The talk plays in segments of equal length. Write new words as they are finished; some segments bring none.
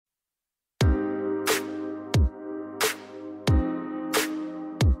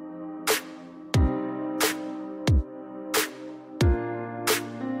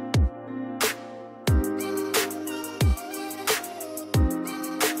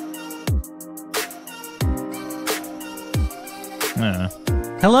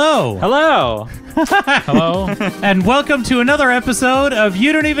Hello. Hello. Hello. And welcome to another episode of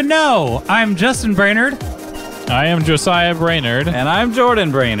You Don't Even Know. I'm Justin Brainerd. I am Josiah Brainerd. And I'm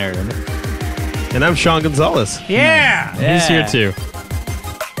Jordan Brainerd. And I'm Sean Gonzalez. Yeah. He's here too.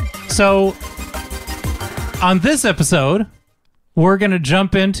 So, on this episode, we're going to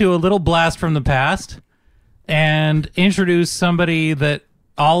jump into a little blast from the past and introduce somebody that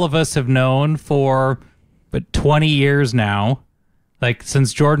all of us have known for 20 years now. Like,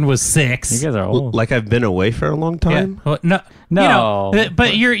 since Jordan was 6. You guys are old. Like I've been away for a long time? Yeah. Well, no. No. You know,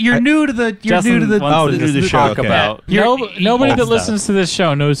 but you're new to the... You're Justin new to the... wants to new to the just show, talk okay. about. Nobody old that stuff. listens to this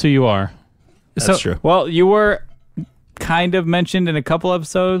show knows who you are. That's true. Well, you were kind of mentioned in a couple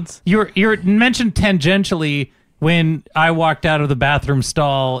episodes. You're mentioned tangentially when I walked out of the bathroom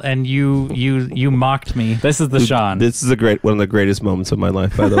stall and you mocked me. This is the Sean. This is one of the greatest moments of my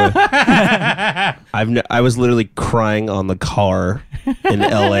life, by the way. I was literally crying on the car in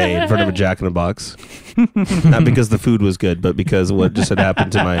L.A. in front of a Jack in the Box. Not because the food was good, but because of what just had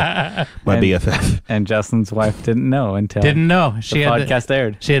happened to my BFF. And Justin's wife didn't know until Didn't know. the She had podcast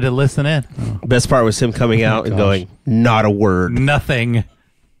aired. She had to listen in. Best part was him coming out and going, not a word. Nothing.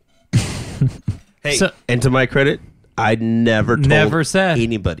 Hey, So- and to my credit, I never told said.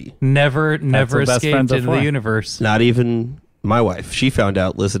 anybody. Never what best escaped friends are into for. the universe. Not even my wife. She found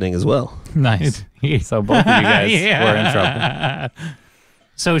out listening as well. Nice. So both of you guys Yeah. were in trouble.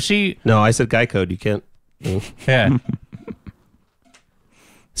 So she... No, I said guy code. You can't. Yeah.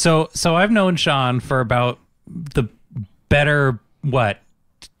 So I've known Sean for about the better,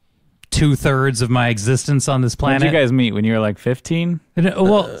 2/3 of my existence on this When planet. did you guys meet? When you were like 15?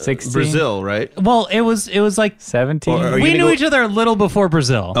 Well, 16? Brazil, right? well, it was like 17? Or- Are you we gonna knew go- each other a little before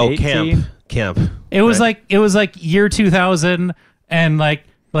Brazil. Oh, 18? camp. It was right. like year 2000, and like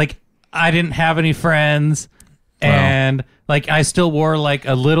I didn't have any friends, and like I still wore like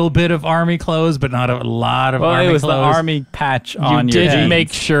a little bit of army clothes, but not a lot of Well, army it was clothes. the army patch You on your did jeans.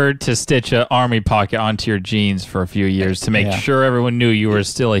 make sure to stitch an army pocket onto your jeans for a few years to make Yeah. sure everyone knew you were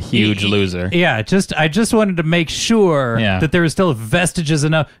still a huge loser. Yeah, I just wanted to make sure Yeah. that there was still vestiges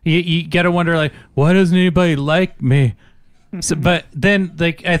enough. You gotta wonder, like, why doesn't anybody like me? So, but then,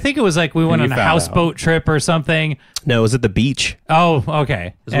 like, I think it was like we went you on a found houseboat trip or something. No, it was at the beach. Oh,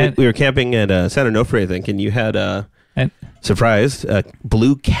 okay. And, We were camping at San Onofre, I think, and you had and surprised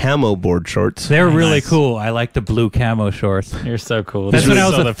blue camo board shorts. they were really Nice. cool. I like the blue camo shorts. You're so cool. That's when I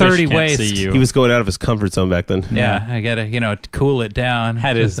was So a the fish 30 can't waist. see you. He was going out of his comfort zone back then. Yeah, I gotta, cool it down.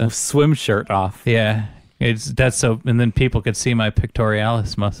 Had his Just, swim shirt off. yeah. That's so, and then people could see my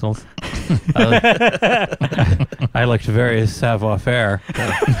pectoralis muscles. I looked very savoir faire.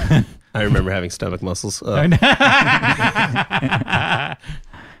 I remember having stomach muscles.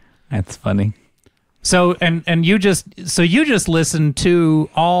 That's funny. So you just listened to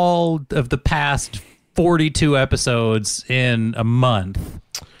all of the past 42 episodes in a month.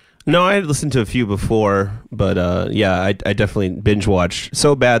 No, I had listened to a few before, but yeah, I definitely binge watched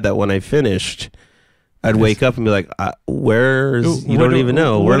so bad that when I finished, I'd wake up and be like, "Where's you don't even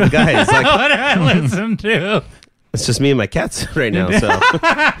know where are the guys?" Like, What did I listen to? it's just me and my cats right now. So,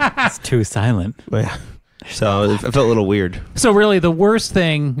 It's too silent. yeah. So it felt a little weird. So really, the worst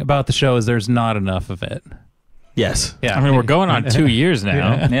thing about the show is there's not enough of it. Yes. Yeah, I mean, we're going on 2 years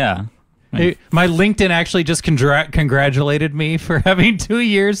now. Yeah. My LinkedIn actually just congratulated me for having 2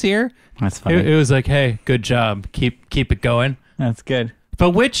 years here. That's funny. It was like, hey, good job. Keep it going. That's good. But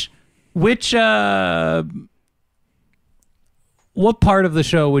what part of the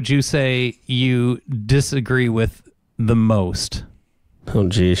show would you say you disagree with the most? Oh,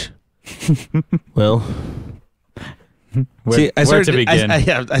 geez. Well, Where to begin?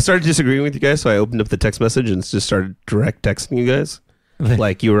 I started disagreeing with you guys, so I opened up the text message and just started direct texting you guys,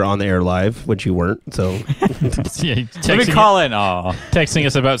 like you were on the air live, which you weren't. So Yeah, Let me call in. Oh, texting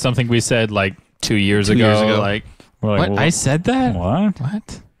us about something we said like 2 years ago. years ago. Like, we're like, what? I said that? What?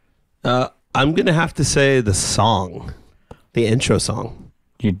 What? I'm gonna have to say the song, the intro song.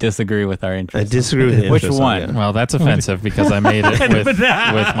 You disagree with our I interest? disagree with the Which intro song, one? yeah. Well, that's offensive because I made it with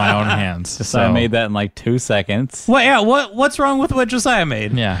my own hands. So I made that in like 2 seconds. What? Yeah. What's wrong with what Josiah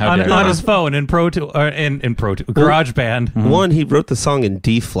made? Yeah, how on dare you. his phone in GarageBand. One, he wrote the song in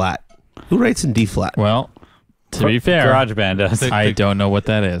D flat. Who writes in D flat? Well, to be fair, GarageBand does. I don't know what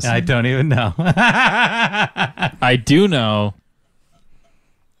that is. I don't even know. I do know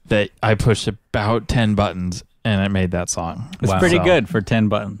that I pushed about 10 buttons and it made that song. It's Wow. pretty So, good for 10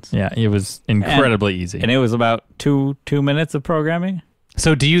 buttons. Yeah, it was incredibly easy. And it was about two minutes of programming.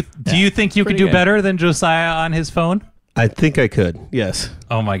 So do you think you could Pretty do good. better than Josiah on his phone? I think I could. Yes,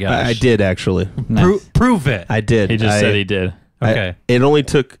 Oh my gosh. I did actually. Nice. Prove it. I did. he just said he did. Okay. It only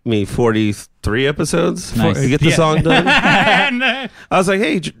took me 43 episodes Nice. to get the song done. And, I was like,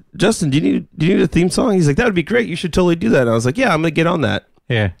 "Hey, Justin, do you need a theme song?" He's like, "That would be great. You should totally do that." And I was like, "Yeah, I'm gonna get on that."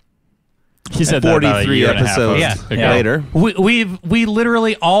 yeah. He said that about a 43 year and a half episodes ago. Yeah. later. We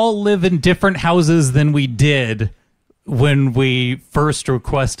literally all live in different houses than we did when we first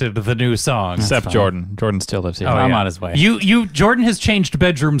requested the new song. Except Jordan. Jordan still lives here. Oh, I'm yeah. on his way. Jordan has changed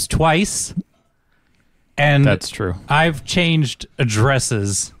bedrooms twice, and That's true. I've changed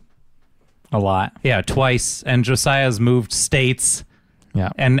addresses. A lot. Yeah, twice, and Josiah's moved states,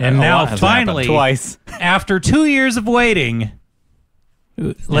 Yeah. and A now lot has finally, Twice. after 2 years of waiting,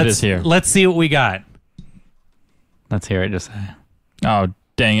 is here. Let's see what we got. Let's hear it, Josiah. Oh,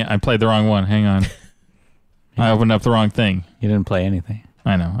 dang it. I played the wrong one. Hang on. I opened up the wrong thing. You didn't play anything.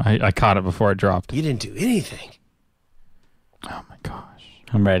 I know. I caught it before it dropped. You didn't do anything. Oh, my gosh.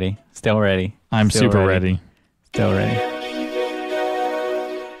 I'm ready. Still ready. I'm Still super ready. Still ready.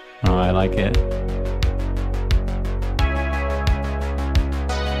 Oh, I like it.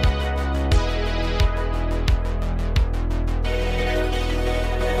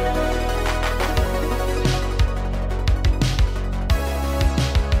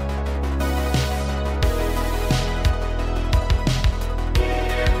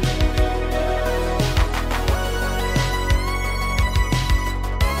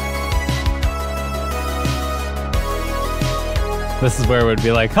 This is where it would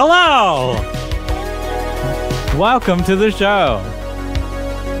be like, hello! Welcome to the show.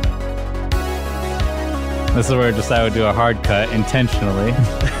 This is where Josiah would do a hard cut intentionally.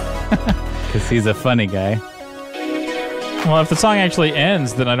 Because he's a funny guy. Well, if the song actually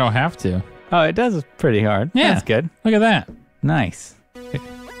ends, then I don't have to. Oh, it does pretty hard. Yeah. That's good. Look at that. Nice.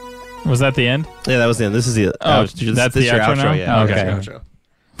 Was that the end? Yeah, that was the end. This is the Oh, this that's is the your outro outro. now? Yeah, Okay. that's your outro.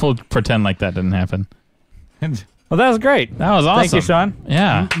 We'll pretend like that didn't happen. Well, that was great. That was awesome. Thank you, Sean.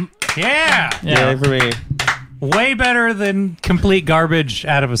 Yeah. Yeah, Yeah, for me. way better than complete garbage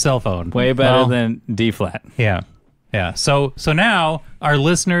out of a cell phone. Way better Well- than D flat. Yeah. Yeah. So now our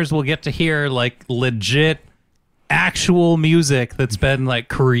listeners will get to hear like legit actual music that's been like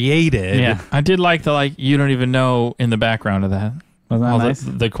created. Yeah. I did like the you don't even know in the background of that. Wasn't that All nice?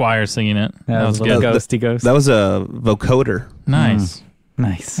 the choir singing it. That was a little ghosty ghost. That was a vocoder. Nice.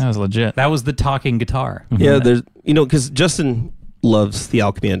 Nice. That was legit. That was the talking guitar. Yeah, there's because Justin loves the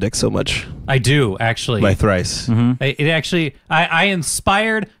Alchemy Index so much I do actually. by Thrice. It actually I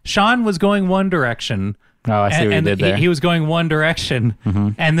inspired Sean was going one direction. Oh, I see what you did there. He was going one direction,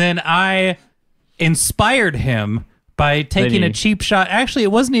 and then I inspired him by taking you- a cheap shot. Actually,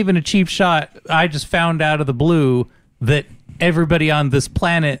 it wasn't even a cheap shot. I just found out of the blue that everybody on this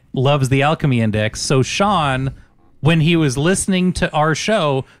planet loves the Alchemy Index. So Sean, when he was listening to our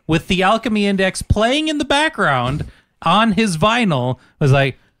show with the Alchemy Index playing in the background on his vinyl, was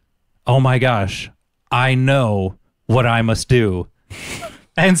like, "Oh my gosh, I know what I must do."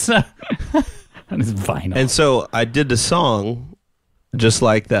 And so It's vinyl. And so I did the song just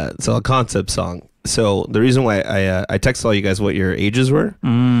like that. So a concept song. So the reason why I texted all you guys what your ages were,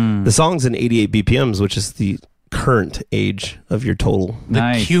 the song's in 88 BPMs, which is the current age of your total. the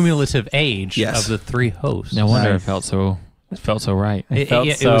Nice. cumulative age Yes. of the three hosts. No wonder Nice. it felt so right. It, felt it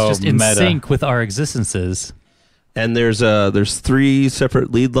was so just in meta. sync with our existences. And there's 3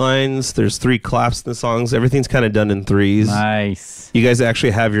 separate lead lines. There's 3 claps in the songs. Everything's kind of done in threes. Nice. You guys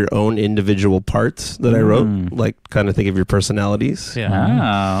actually have your own individual parts that I wrote, like kind of think of your personalities.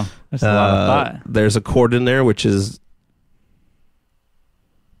 Yeah. Oh, there's a lot of thought. There's a chord in there which is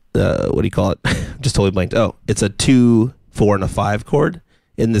what do you call it? Just totally blanked. Oh, it's a 2, 4, and a 5 chord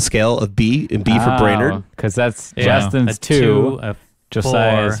in the scale of B, and B for Brainerd. Because that's Yeah. Justin's A 2, a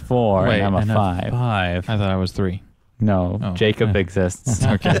Josiah's 4, 4, Wait, and I'm and a 5. 5. I thought I was 3. No, Oh, Jacob yeah. exists.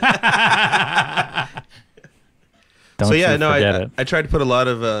 Okay. Don't So yeah, you no, forget it. I tried to put a lot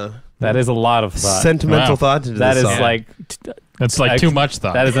of That is a lot of thought. sentimental Wow. thought into That this is song. like That's like too much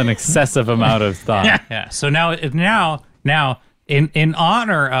thought. that is an excessive amount of thought. Yeah. So now in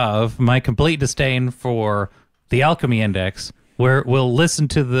honor of my complete disdain for the Alchemy Index, we'll listen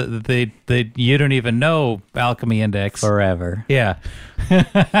to the you don't even know Alchemy Index. Forever. Yeah.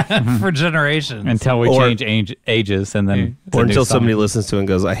 For generations. Until we Or- change ages and then it's a or new until song. somebody listens to it and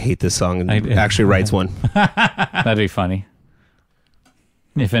goes, I hate this song, and I- actually writes one. That'd be funny.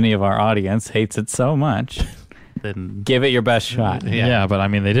 If any of our audience hates it so much, Then give it your best shot. yeah. But I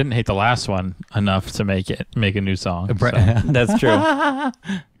mean, they didn't hate the last one enough to make a new song. so. That's true.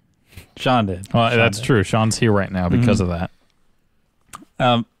 Sean did. Well, that's true. Sean's here right now because of that.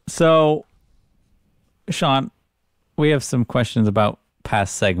 So, Sean, we have some questions about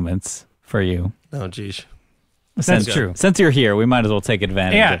past segments for you. Oh, geez. That's true. Since you're here, we might as well take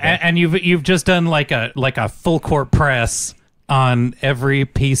advantage Yeah, of it. and you've just done like a full court press on every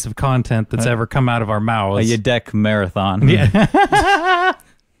piece of content that's ever come out of our A mouths. YDEK marathon. Yeah.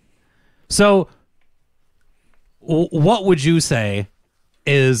 So, what would you say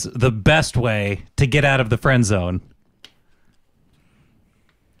is the best way to get out of the friend zone?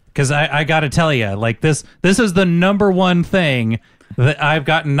 Because I got to tell you, like this is the number one thing that I've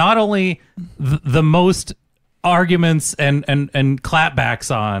gotten not only the most arguments and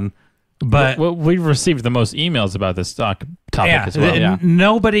clapbacks on, but Well, we've received the most emails about this topic as well. yeah.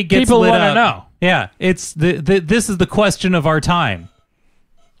 Nobody gets People lit wanna up. know. Yeah, it's this is the question of our time.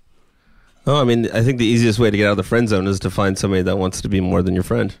 Oh, I mean, I think the easiest way to get out of the friend zone is to find somebody that wants to be more than your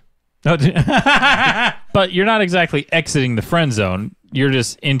friend. But you're not exactly exiting the friend zone. You're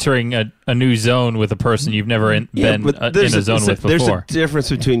just entering a new zone with a person you've never been in a zone with There's before. a difference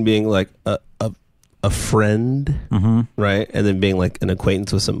between being like a friend, right, and then being like an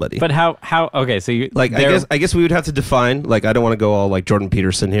acquaintance with somebody. But how? Okay, so you Like I guess we would have to define. Like I don't want to go all like Jordan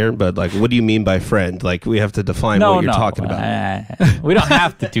Peterson here, but like, what do you mean by friend? Like we have to define what you're talking about. We don't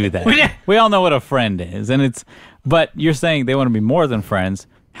have to do that. We all know what a friend is, and it's. But you're saying they want to be more than friends.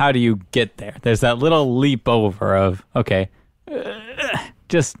 How do you get there? There's that little leap over of okay,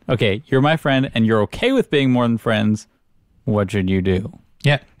 just okay. You're my friend, and you're okay with being more than friends. What should you do?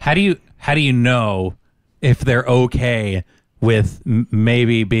 Yeah. How do you know if they're okay with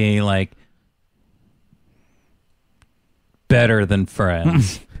maybe being like better than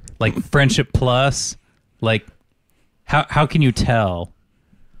friends, like friendship plus? Like, how can you tell?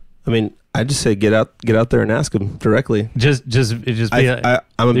 I mean, I just say get out there and ask them directly. Just be like,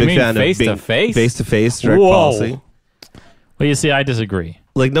 I'm a Do you big mean fan of being face-to-face? face-to-face direct Whoa. policy. Well, you see, I disagree.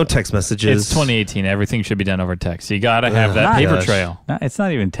 Like no text messages. It's 2018. Everything should be done over text. You got to have that Oh, paper gosh. trail. No, it's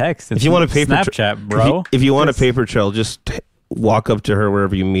not even text. It's If you want a paper Snapchat, bro. If you want a paper trail, just walk up to her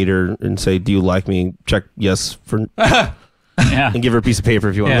wherever you meet her and say, "Do you like me?" Check yes for, yeah. and give her a piece of paper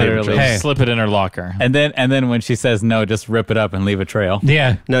if you want Yeah, a paper literally. trail. Hey. Slip it in her locker. And then when she says no, just rip it up and leave a trail.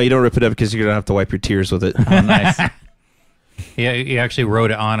 yeah. No, you don't rip it up because you're gonna have to wipe your tears with it. Oh, nice. Yeah, you actually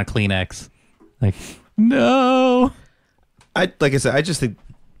wrote it on a Kleenex. Like, no. Like I said, I just think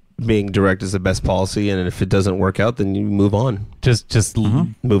being direct is the best policy, and if it doesn't work out, then you move on. Just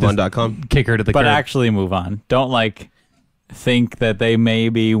MoveOn.com. kick her to the But curb. actually move on. Don't like think that they may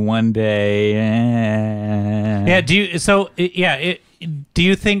be one day. Yeah. Do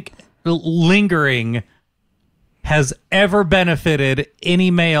you think lingering has ever benefited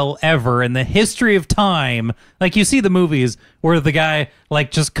any male ever in the history of time? Like you see the movies where the guy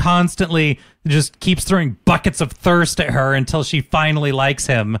like just constantly just keeps throwing buckets of thirst at her until she finally likes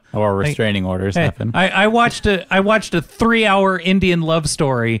him. Or restraining orders Hey, happen. I watched a 3-hour Indian love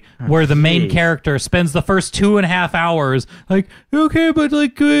story where the main jeez. character spends the first 2.5 hours like, okay, but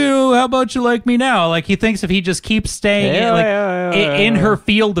like, how about you like me now? Like he thinks if he just keeps staying in her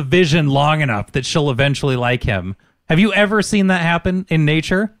field of vision long enough that she'll eventually like him. Have you ever seen that happen in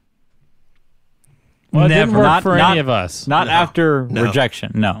nature? Well, it didn't work Not- for not- any of us. Not after No.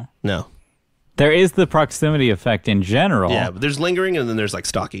 rejection. No. No. There is the proximity effect in general. Yeah, but there's lingering, and then there's like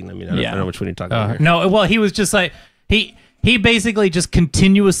stalking. I mean, I don't know which one you're talking about. Here. No, well, he was just like he basically just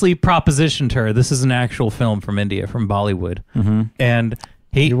continuously propositioned her. This is an actual film from India, from Bollywood, and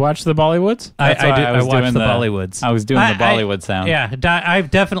he. You watch the Bollywoods? That's I why did. I I was watched doing the the- Bollywoods. I was doing the Bollywood sound. Yeah, I've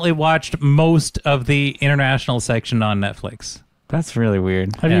definitely watched most of the international section on Netflix. That's really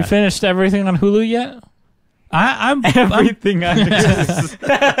weird. Have Yeah. you finished everything on Hulu yet? I'm Everything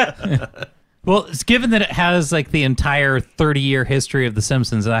well. It's given that it has like the entire 30-year history of The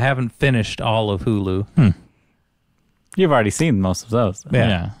Simpsons. I haven't finished all of Hulu. You've already seen most of those.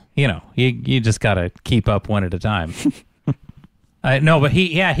 Yeah. You know, you just gotta keep up one at a time. No, but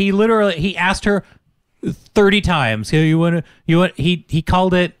he literally asked her 30 times. He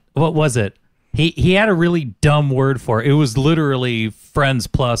called it, what was it? He had a really dumb word for it. It was literally Friends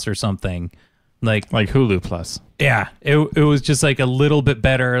Plus or something. Like Hulu Plus. yeah, it was just like a little bit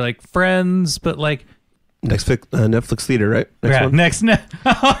better, like Friends, but like Netflix Theater, right? Next one.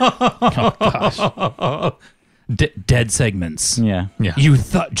 Oh, gosh. Dead segments. Yeah. Yeah. You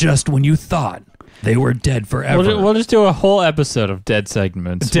thought just when you thought they were dead forever. We'll just do a whole episode of dead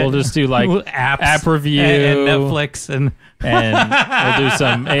segments. We'll just do like apps, app review and Netflix, and we'll do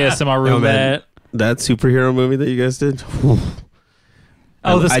some ASMR roulette. That superhero movie that you guys did.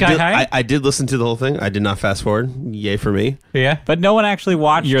 The Sky did, High. I did listen to the whole thing. I did not fast forward. Yay for me. Yeah, But no one actually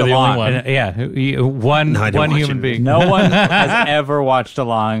watched You're the along. only one. yeah. One No, I didn't one watch human it. being. No one has ever watched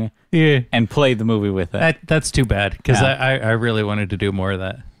along Yeah, and played the movie with it. that's too bad because Yeah. I really wanted to do more of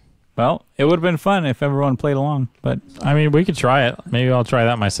that. Well, it would have been fun if everyone played along, but I mean, we could try it. Maybe I'll try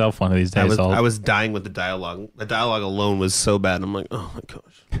that myself one of these days. I was dying with the dialogue. The dialogue alone was so bad. I'm like, oh my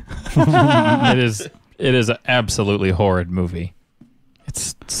gosh. It is an absolutely horrid movie.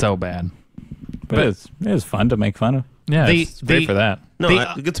 It's so bad. but it was fun to make fun of. Yeah, it's great for that. No,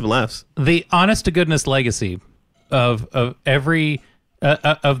 I get some laughs. The honest to goodness legacy of every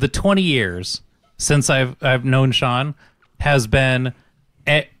of the 20 years since I've known Sean has been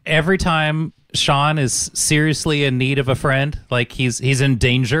every time Sean is seriously in need of a friend, like he's in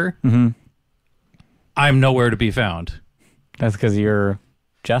danger, I'm nowhere to be found. That's because you're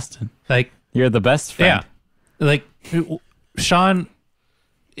Justin. Like, You're the best friend. yeah, like Sean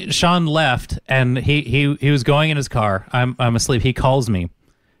left and he was going in his car. I'm asleep. He calls me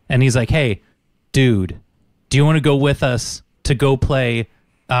and he's like, "Hey, dude, do you want to go with us to go play?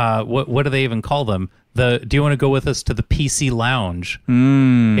 What do they even call them? Do you want to go with us to the PC lounge?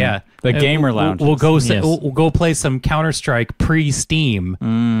 Yeah, The gamer lounge. We'll go. Yes. We'll go play some Counter-Strike pre-Steam.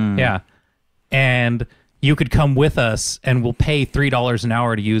 Yeah, and you could come with us, and we'll pay $3 an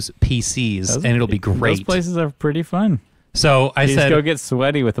hour to use PCs, and it'll be great. Those places are pretty fun. So I You said, just go get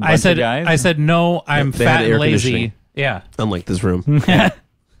sweaty with a bunch of guys. I said, no, I'm They had fat air and lazy. conditioning. Yeah. Unlike this room.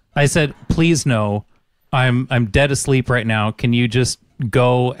 I said, please no, I'm dead asleep right now. Can you just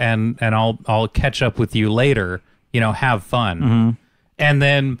go and I'll catch up with you later. Have fun. And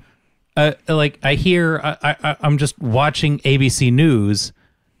then like I hear I'm just watching ABC News,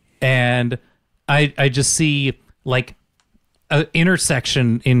 and I just see like an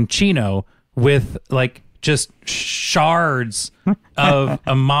intersection in Chino with like just shards of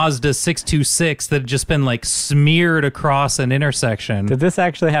a Mazda 626 that had just been like smeared across an intersection. Did this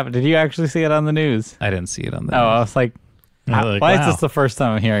actually happen? Did you actually see it on the news? I didn't see it on the Oh, I was like, You're like, why wow. is this the first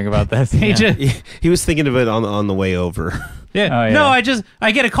time I'm hearing about this? He just, He was thinking of it on the way over. yeah. Oh, yeah. No,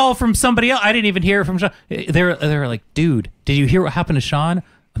 I get a call from somebody else. I didn't even hear it from Sean. They were like, dude, did you hear what happened to Sean?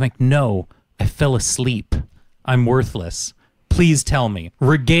 I'm like, no, I fell asleep. I'm worthless. Please tell me.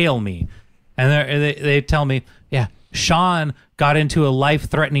 Regale me. And they tell me, yeah, Sean got into a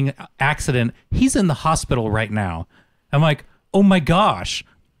life-threatening accident. He's in the hospital right now. I'm like, oh my gosh.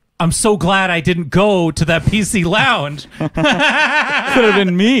 I'm so glad I didn't go to that PC lounge. Could have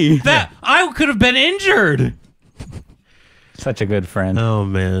been me. That I could have been injured. Such a good friend. Oh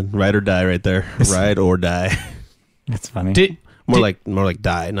man, ride or die right there. Ride or die. It's funny. More like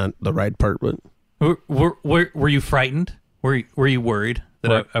die, not the ride part. But Were you frightened? Were you worried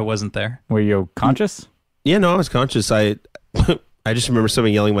that I wasn't there? Were you conscious? yeah, no, I was conscious. I just remember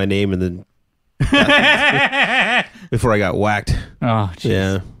someone yelling my name and then before I got whacked. Oh, jeez.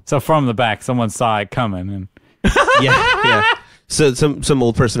 Yeah, So from the back, someone saw it coming, and yeah. So some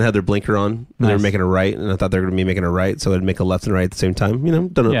old person had their blinker on and they were Nice. making a right, and I thought they were going to be making a right, so I'd make a left and right at the same time.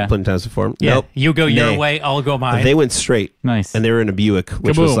 Done it Yeah. plenty of times before. Yeah. Nope. You go your Nay. way, I'll go mine. They went straight. nice. And they were in a Buick,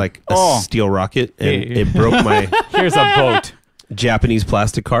 which was Kaboom. like a Oh. steel rocket, and Yeah. it broke my Here's a boat. Japanese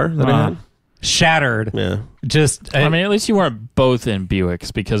plastic car that I had. Shattered. Yeah. Just I mean, at least you weren't both in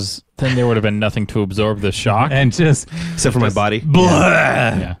Buicks, because then there would have been nothing to absorb the shock. and just Except for my body. blah.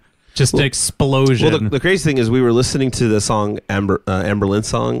 Yeah. Just an explosion. Well, the crazy thing is we were listening to the song Amber Lynn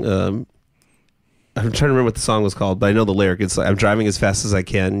song. I'm trying to remember what the song was called, but I know the lyric. It's like, I'm driving as fast as I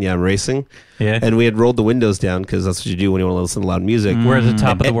can. Yeah, I'm racing. yeah. And we had rolled the windows down because that's what you do when you want to listen to loud music. We're at the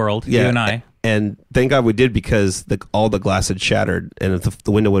top of the world, you and I. And thank God we did, because all the glass had shattered, and if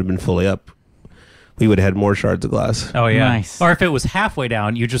the window would have been fully up, we would have had more shards of glass. Oh yeah. Nice. Or if it was halfway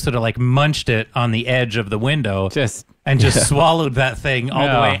down, you just sort of like munched it on the edge of the window Just, and just swallowed that thing all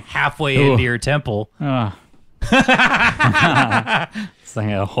the Yeah. way halfway Ooh. into your temple. oh. It's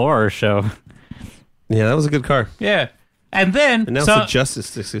like a horror show. Yeah, that was a good car. Yeah. And then And now so, it's a Justice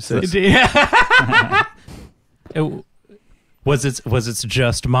 66. yeah. It was its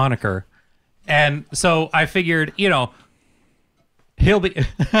just moniker. And so I figured, he'll be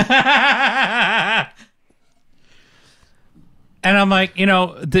and I'm like,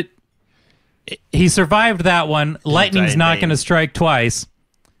 that he survived that one. Lightning's not going to strike twice.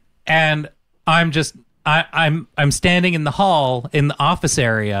 And I'm just I'm standing in the hall in the office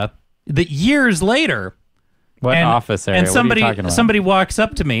area that years later. What And, office area? And What are you talking about? somebody walks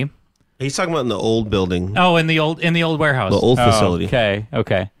up to me. He's talking about in the old building, Oh, in the old warehouse. the old Oh, facility.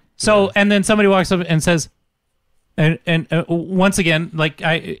 Okay. So, and then somebody walks up and says, and once again, like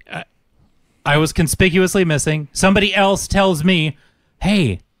I was conspicuously missing. Somebody else tells me,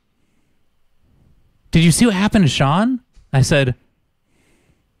 "Hey, did you see what happened to Sean?" I said,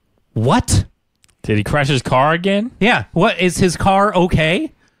 "What? Did he crash his car again? Yeah. What, is his car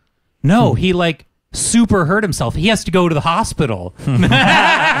okay?" No, he like super hurt himself. He has to go to the hospital.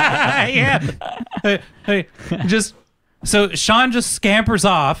 Yeah. Hey, just so Sean just scampers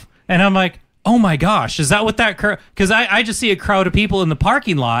off, and I'm like, oh my gosh, is that what that crowd? Because I just see a crowd of people in the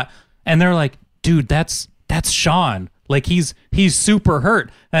parking lot, and they're like, dude, that's Sean. Like he's super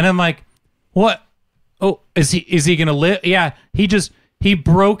hurt, and I'm like, what? Oh, is he gonna live? Yeah, he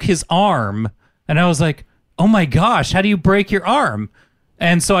broke his arm, and I was like, oh my gosh, how do you break your arm?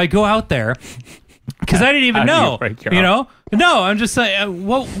 And so I go out there. Because I didn't even know, you know. No, I'm just saying.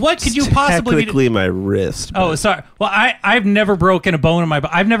 What could you possibly? Technically, my wrist. Oh, sorry. Well, I've never broken a bone in my.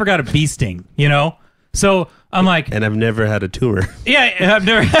 I've never got a bee sting, you know. So I'm like, and I've never had a tumor. Yeah, I've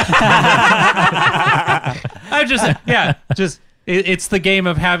never. I'm just it's the game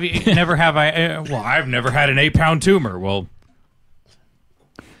of I've never had an 8-pound tumor. Well.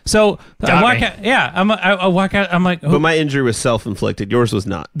 So I walk out. Yeah, I walk out. I'm like, oh. But my injury was self-inflicted. Yours was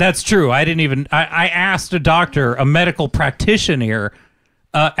not. That's true. I didn't even. I asked a doctor, a medical practitioner,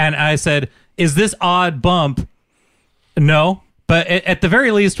 and I said, "Is this odd bump?" No, but at the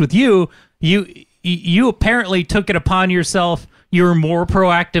very least, with you apparently took it upon yourself. You were more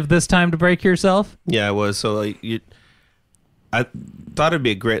proactive this time to break yourself. Yeah, I was. So I thought it'd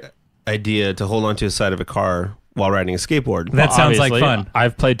be a great idea to hold onto the side of a car while riding a skateboard. That sounds like fun.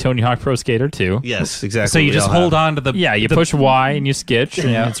 I've played Tony Hawk Pro Skater too. Yes, exactly. So you just hold on to the... Yeah, you push Y and you skitch,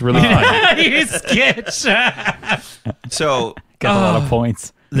 and it's really fun. You skitch. So... Got a lot of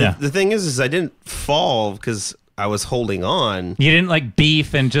points. The thing is I didn't fall because I was holding on. You didn't like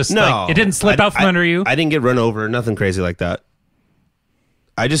beef and just No. like... It didn't slip out from under you? I didn't get run over, nothing crazy like that.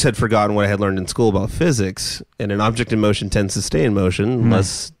 I just had forgotten what I had learned in school about physics, and an object in motion tends to stay in motion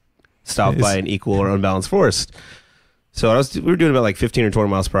unless... stopped by an equal or unbalanced force. So we were doing about like 15 or 20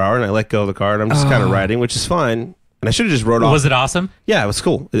 miles per hour, and I let go of the car, and I'm just kind of riding, which is fine. And I should have just rode off. Was it awesome? Yeah, it was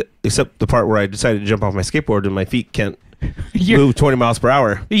cool. Except the part where I decided to jump off my skateboard and my feet can't move 20 miles per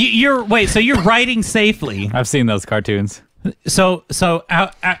hour. So you're riding safely. I've seen those cartoons. So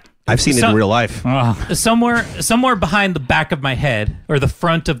I've seen it in real life. somewhere behind the back of my head, or the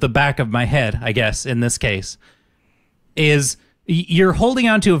front of the back of my head, I guess in this case, is you're holding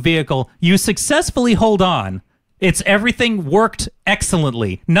onto a vehicle. You successfully hold on. Everything worked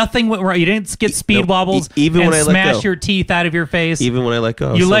excellently. Nothing went wrong. You didn't get speed wobbles even and when I let smash go. your teeth out of your face. Even when I let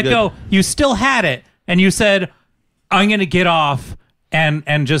go. You let go. You still had it, and you said, "I'm going to get off and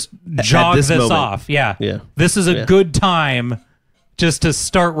just jog this moment. off." Yeah. This is a Yeah. good time just to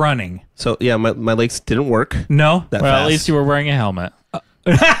start running. So yeah, my legs didn't work. No. That Well, fast. at least you were wearing a helmet.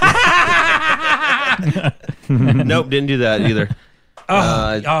 Nope, didn't do that either.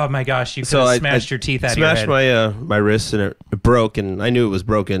 Oh my gosh! You could have smashed your teeth out of your head. Smashed my wrist, and it broke, and I knew it was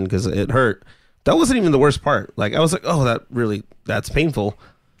broken because it hurt. That wasn't even the worst part. Like I was like, oh, that's painful.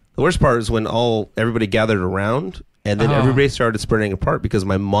 The worst part is when everybody gathered around, and then everybody started spreading apart because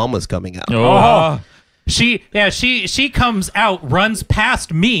my mom was coming out. Oh. She comes out, runs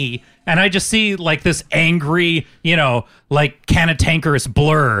past me, and I just see like this angry, like cantankerous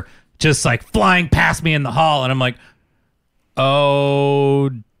blur just like flying past me in the hall, and I'm like,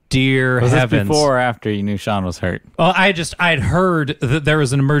 oh dear Was heavens. this before or after you knew Sean was hurt? Well, I'd heard that there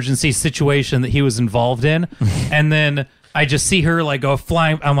was an emergency situation that he was involved in, and then I just see her like go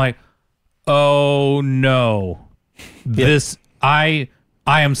flying. I'm like, oh no, I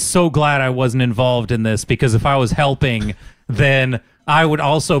am so glad I wasn't involved in this, because if I was helping, then I would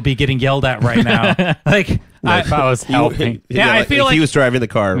also be getting yelled at right now. Like If I was helping. I feel like he was driving the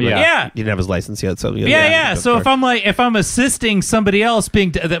car. But Yeah. he didn't have his license yet. So So if I'm assisting somebody else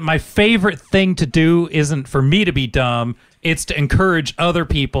that my favorite thing to do isn't for me to be dumb, it's to encourage other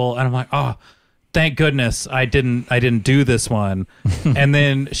people, and I'm like, oh, thank goodness I didn't do this one. And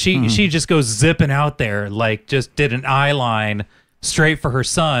then she just goes zipping out there, like just did an eye line straight for her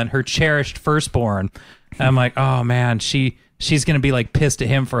son, her cherished firstborn. And I'm like, oh man, she's gonna be like pissed at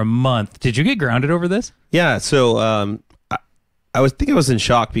him for a month. Did you get grounded over this? Yeah. So I was in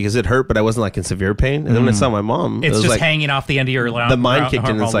shock because it hurt, but I wasn't like in severe pain. And then when I saw my mom, It's it was just like hanging off the end of your the mind kicked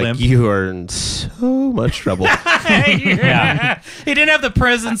in. It's like, you are in so much trouble. Yeah. He didn't have the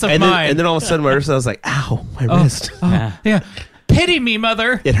presence of mind. And then all of a sudden, my wrist, I was like, ow, my wrist. Yeah. Pity me,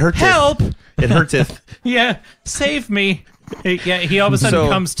 mother. It hurts. Help. It hurts. Yeah. Save me. Yeah. He all of a sudden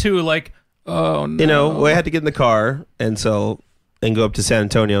comes to like, oh no. I had to get in the car and go up to San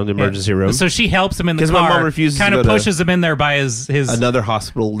Antonio, the emergency room. So she helps him in the 'Cause car. my mom refuses kind to of go to pushes him in there by his another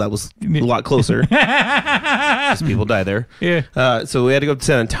hospital that was a lot closer. Because people die there. Yeah. So we had to go up to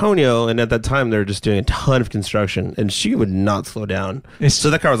San Antonio, and at that time they were just doing a ton of construction, and she would not slow down. So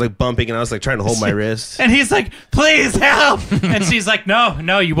that car was like bumping, and I was like trying to hold my wrist. And he's like, please help. And she's like,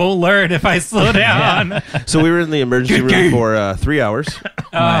 no, you won't learn if I slow down. So we were in the emergency room for 3 hours.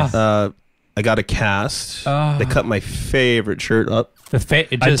 I got a cast. They cut my favorite shirt up.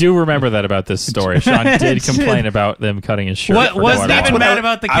 I do remember that about this story. Sean did complain about them cutting his shirt. What wasn't even mad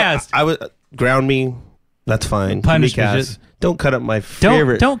about the cast? I would ground me. That's fine. Punish Give me me, cast. Don't cut up my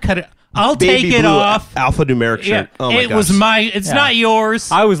favorite. Don't cut it. I'll baby take it blue off. Alphanumeric shirt. Oh my it was gosh. my. It's not yours.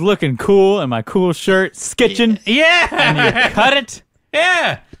 I was looking cool in my cool shirt, skitching. Yeah. Cut it.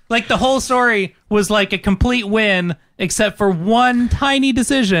 Yeah. Like the whole story was like a complete win, except for one tiny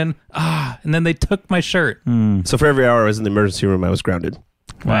decision. And then they took my shirt. So for every hour I was in the emergency room, I was grounded.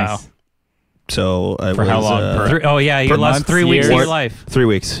 Wow. Nice. So I For was, how long? You per lost month, 3 weeks of years? your life. 3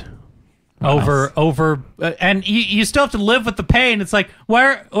 weeks. And you still have to live with the pain. It's like,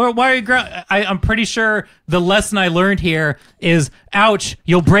 why are you I'm pretty sure the lesson I learned here is, ouch,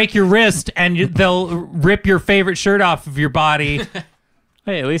 you'll break your wrist and they'll rip your favorite shirt off of your body.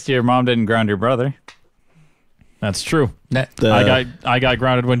 Hey, at least your mom didn't ground your brother. That's true. The- I got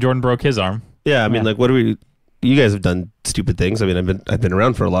grounded when Jordan broke his arm. Yeah, I mean, like, what do we? You guys have done stupid things. I mean, I've been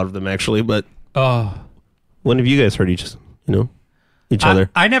around for a lot of them actually. But when have you guys hurt each other?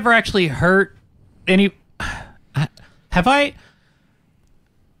 I never actually hurt any. Have I?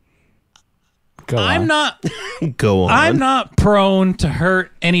 I'm not. Go on. I'm not prone to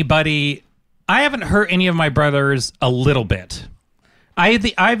hurt anybody. I haven't hurt any of my brothers a little bit.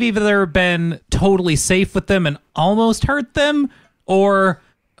 I've either been totally safe with them and almost hurt them, or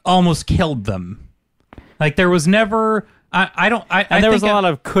almost killed them. Like there was never. And there was a lot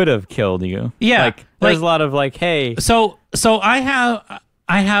of could have killed you. Yeah, like there's a lot of like, hey. So I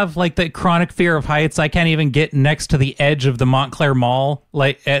have like the chronic fear of heights. I can't even get next to the edge of the Montclair Mall,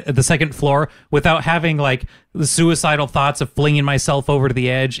 like at the second floor, without having like the suicidal thoughts of flinging myself over to the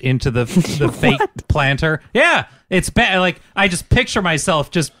edge into the fake planter. Yeah, it's bad. Like I just picture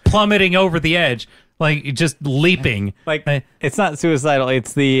myself just plummeting over the edge, like just leaping. Like it's not suicidal.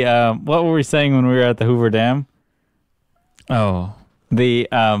 It's the what were we saying when we were at the Hoover Dam? Oh, The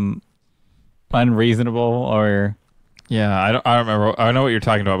unreasonable or. yeah. I don't remember. I know what you're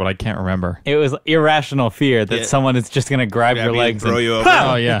talking about, but I can't remember. It was irrational fear that someone is just going to grab your legs throw and you over.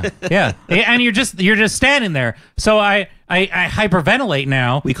 Oh yeah. Yeah, and you're just standing there. So I hyperventilate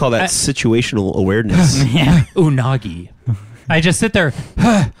now. We call that situational awareness. Yeah, unagi. I just sit there.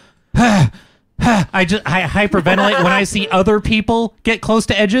 I hyperventilate when I see other people get close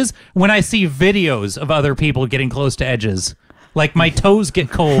to edges. When I see videos of other people getting close to edges, like my toes get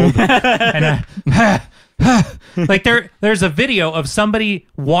cold, and like there's a video of somebody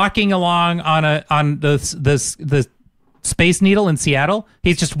walking along on the Space Needle in Seattle.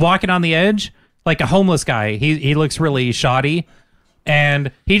 He's just walking on the edge like a homeless guy. He looks really shoddy,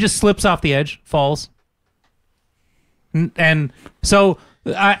 and he just slips off the edge, falls, and so.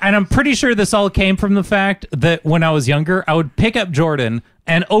 And I'm pretty sure this all came from the fact that when I was younger, I would pick up Jordan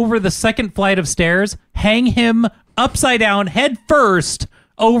and over the second flight of stairs, hang him upside down, head first,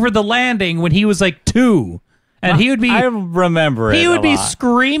 over the landing when he was like 2. And he would be... I remember it. He would a be lot.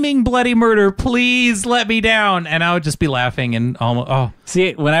 screaming bloody murder, please let me down. And I would just be laughing and almost...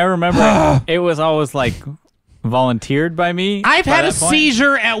 See, when I remember it was always like volunteered by me. I've by had a that point.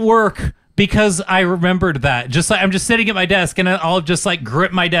 seizure at work because I remembered that. Just like I'm just sitting at my desk and I'll just like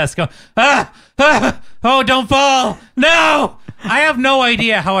grip my desk, go, oh, don't fall. No. I have no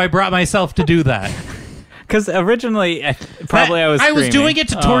idea how I brought myself to do that. Because originally, I was I was screaming. doing it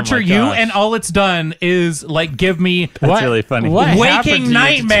to torture my you, gosh. and all it's done is like give me That's really funny. What Waking happened to you to turn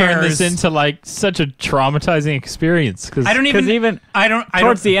nightmares. this into like such a traumatizing experience? Because I don't even. even I don't.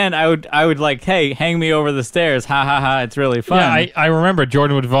 Towards the end, I would like, hey, hang me over the stairs. Ha ha ha! It's really fun. yeah, I remember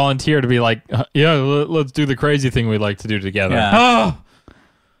Jordan would volunteer to be like, yeah, let's do the crazy thing we like to do together. Yeah.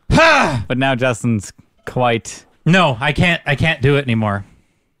 Oh. But now Justin's quite. No, I can't. I can't do it anymore.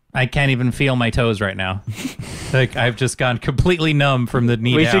 I can't even feel my toes right now. Like I've just gone completely numb from the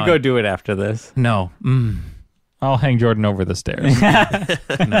knee We down. should go do it after this. No. I'll hang Jordan over the stairs.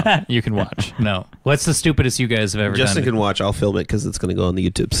 No, you can watch. No. What's the stupidest you guys have ever Justin done? can watch. I'll film it because it's going to go on the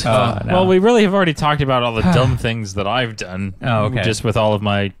YouTubes. No. Well, we really have already talked about all the dumb things that I've done. Oh, okay. Just with all of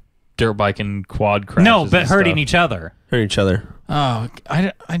my dirt bike and quad crashes. No, but and hurting stuff. each other. Hurt each other. Oh,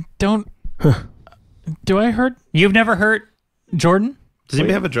 I don't. Do I hurt? You've never hurt Jordan? Does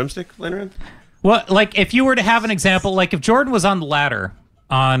anybody have a drumstick laying around? Well, like if you were to have an example, like if Jordan was on the ladder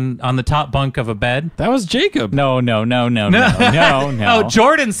on the top bunk of a bed. That was Jacob. No. Oh,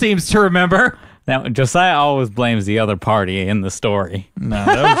 Jordan seems to remember. Now Josiah always blames the other party in the story. No,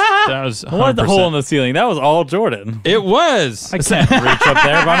 that was. What was the 100%. hole in the ceiling? That was all Jordan. It was. I can't reach up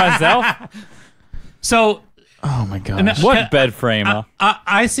there by myself. So Oh my gosh. No, What bed frame?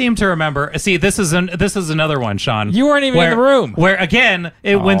 I seem to remember. See, this is another one, Sean. You weren't even in the room. Where again,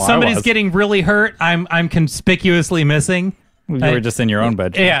 when I somebody's was. getting really hurt, I'm conspicuously missing. You were just in your own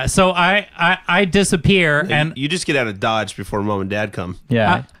bed. Yeah, so I disappear and You just get out of Dodge before mom and dad come.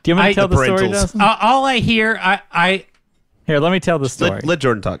 Yeah. Do you want me to tell the story, parentals. Dawson? all I hear, Here, let me tell the story. Let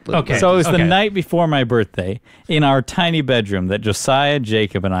Jordan talk. Okay. So it was the Okay. night before my birthday in our tiny bedroom that Josiah,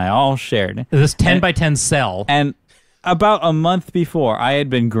 Jacob, and I all shared. this 10 by 10 cell. And about a month before, I had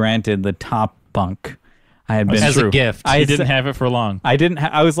been granted the top bunk. I had been As a gift. I didn't have it for long. I didn't.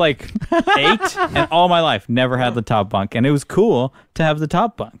 I was like 8, and all my life never had the top bunk, and it was cool to have the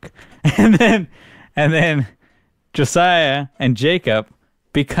top bunk. And then Josiah and Jacob,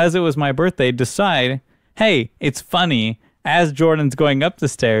 because it was my birthday, decide, hey, it's funny as Jordan's going up the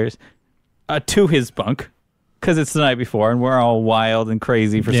stairs to his bunk, because it's the night before, and we're all wild and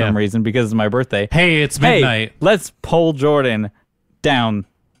crazy for some reason because it's my birthday. Hey, it's midnight. Hey, let's pull Jordan down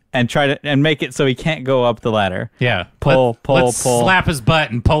and try to make it so he can't go up the ladder. Yeah. Pull. Let's slap his butt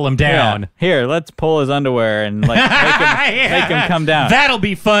and pull him down. Yeah. Here, let's pull his underwear and like make him come down. That'll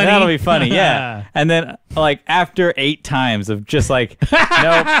be funny. That'll be funny, yeah. And then like after 8 times of just like,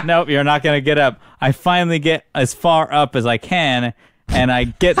 nope, you're not gonna get up. I finally get as far up as I can, and I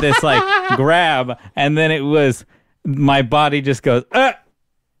get this like grab, and then it was my body just goes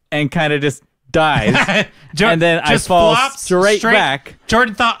and kind of just dies. And then I just fall flops straight back.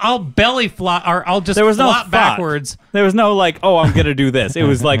 Jordan thought I'll belly flop, or I'll just There was no flop thought. backwards. There was no like, oh, I'm gonna do this. It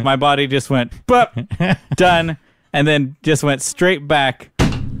was like my body just went, boop, done, and then just went straight back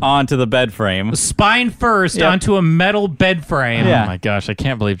onto the bed frame. Spine first Yep. onto a metal bed frame. Yeah. Oh my gosh, I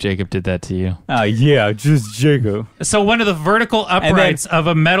can't believe Jacob did that to you. Oh yeah, just Jacob. So one of the vertical uprights of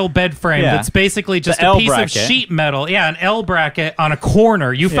a metal bed frame Yeah. that's basically just The a L piece bracket. of sheet metal. Yeah, an L bracket on a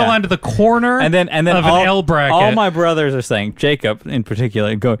corner. You fell Yeah. onto the corner And then of all, an L bracket. all my brothers are saying, Jacob in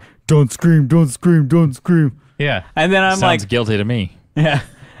particular, go, don't scream, don't scream, don't scream. yeah. And then I'm Sounds like, guilty to me. yeah.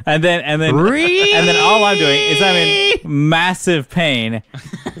 And then all I'm doing is I'm in massive pain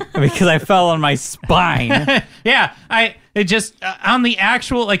because I fell on my spine. Yeah, it just on the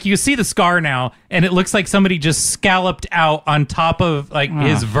actual, like, you see the scar now, and it looks like somebody just scalloped out on top of like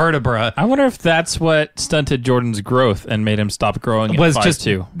his vertebra. I wonder if that's what stunted Jordan's growth and made him stop growing Was at just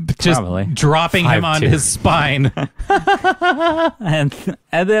 5'2". Probably. dropping him 5'2". onto his spine. and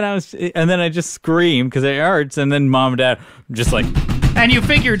then I just scream because it hurts, and then mom and dad just like, And you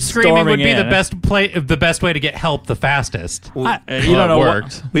figured screaming would Storming be in. the best way to get help the fastest. you Well, don't it know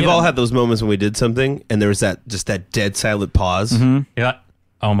worked. We've all had those moments when we did something and there was that dead silent pause, Yeah.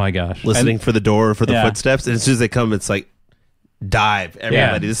 Oh my gosh. listening for the door or for the Yeah. footsteps. And as soon as they come, it's like, dive,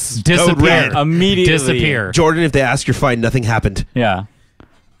 everybody. This is code Disappear. red. immediately Disappear. Jordan, if they ask, you're fine. Nothing happened. Yeah,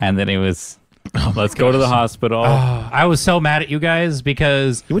 and then it was, let's go to the hospital. I was so mad at you guys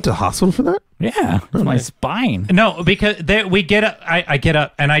because You went to the hospital for that? Yeah, for my spine. no, because we get up. I get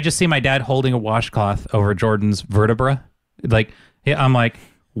up and I just see my dad holding a washcloth over Jordan's vertebra. Like, I'm like,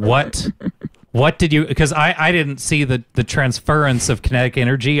 what? What did you? Because I didn't see the transference of kinetic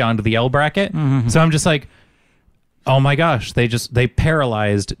energy onto the L bracket. So I'm just like, oh my gosh, they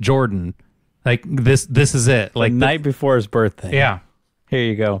paralyzed Jordan. Like this is it. Like The night before his birthday. yeah. Here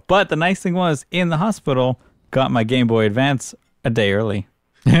you go. But the nice thing was, in the hospital, got my Game Boy Advance a day early.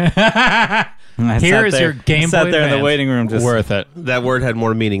 And I Here sat is there- your Game sat Boy there in the Advance. waiting room, just Worth it. That word had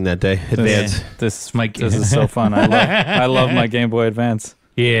more meaning that day. Advance. This is so fun. I love my Game Boy Advance.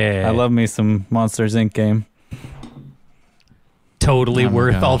 Yeah. I love me some Monsters Inc. game. totally Oh my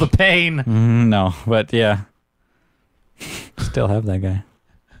worth all the gosh. pain. No, but yeah, still have that guy.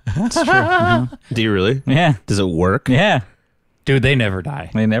 It's true. Do you really? Yeah, Does it work? yeah. Dude, they never die.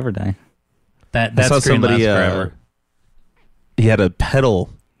 They never die. That I saw screen somebody. lasts forever. He had a pedal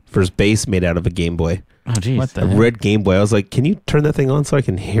for his bass made out of a Game Boy. Oh, jeez. What the A heck? red Game Boy. I was like, can you turn that thing on so I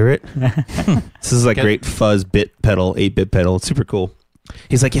can hear it? This is like Get- great fuzz bit pedal, 8-bit pedal. It's super cool.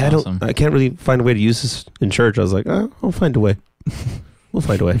 He's like, yeah, Awesome. I can't really find a way to use this in church. I was like, oh, I'll find a way. We'll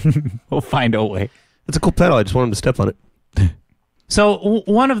find a way. We'll find a way. It's a cool pedal. I just want him to step on it. So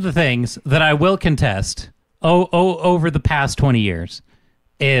one of the things that I will contest over the past 20 years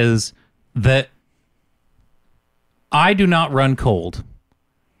is that I do not run cold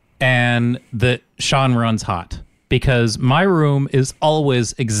and that Sean runs hot because my room is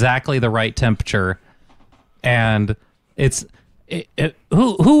always exactly the right temperature. And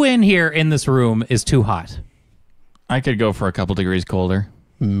who in here in this room is too hot? I could go for a couple degrees colder.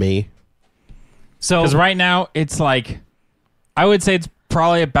 Me. So Because right now it's like, I would say it's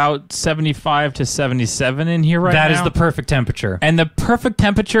probably about 75 to 77 in here right now. that is the perfect temperature. And the perfect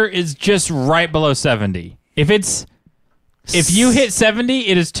temperature is just right below 70. if you hit 70,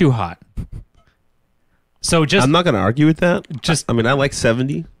 it is too hot. So just I'm not going to argue with that. I mean, I like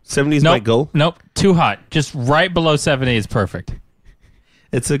 70. 70 is my goal. Nope, too hot. Just right below 70 is perfect.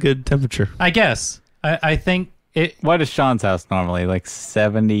 It's a good temperature. I guess. I think it What is Sean's house normally? Like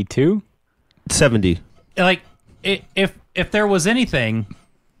 72? 70. like if there was anything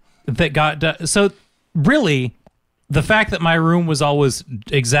that got done. So really, the fact that my room was always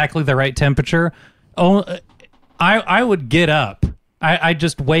exactly the right temperature, I would get up. I'd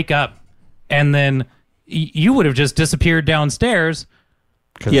just wake up, and then you would have just disappeared downstairs.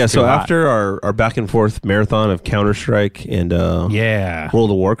 Yeah, so after our back and forth marathon of Counter-Strike and Yeah, World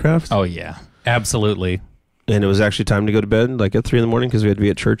of Warcraft, Oh, yeah. absolutely. and it was actually time to go to bed, like at 3 in the morning, because we had to be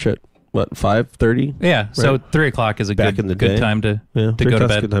at church at, 5:30? Yeah, so Right. 3:00 is a Back in the good day. time to Yeah, go to a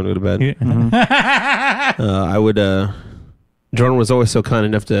bed. good time to go to bed. Yeah. I would, Jordan was always so kind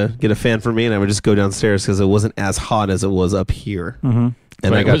enough to get a fan for me, and I would just go downstairs because it wasn't as hot as it was up here. Mm-hmm.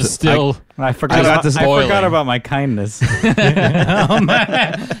 And But I it got was still... I forgot, I got this I boiling. forgot about my kindness.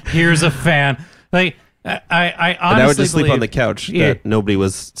 Here's a fan. Like I honestly and I would just sleep on the believe- couch Yeah. that nobody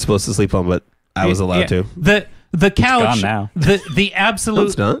was supposed to sleep on, but I was allowed Yeah. to. The couch. gone now. The No, absolute.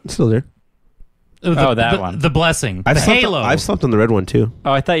 it's not. It's still there. That the, one. The blessing. I've the slept, halo. I've slept on the red one too.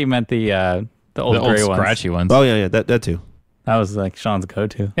 Oh, I thought you meant the old the old gray ones. scratchy ones. Oh yeah, that too. That was like Sean's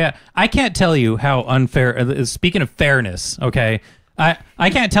go-to. Yeah, I can't tell you how unfair. Speaking of fairness, okay, I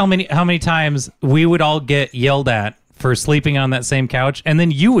can't tell how many times we would all get yelled at for sleeping on that same couch, and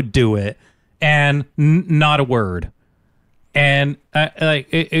then you would do it, and not a word. And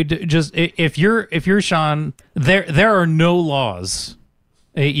if you're Sean, there are no laws.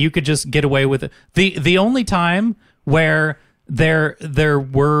 You could just get away with it. The only time where there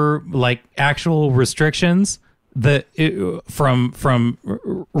were like actual restrictions that from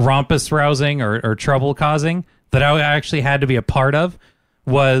rumpus rousing or trouble causing that I actually had to be a part of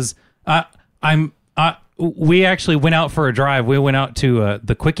was we actually went out for a drive. We went out to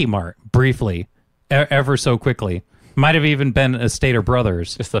the Quickie Mart briefly, ever so quickly. Might have even been a Stater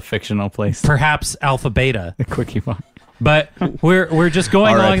Brothers, Just a fictional place. perhaps Alpha Beta. The quickie one. But we're just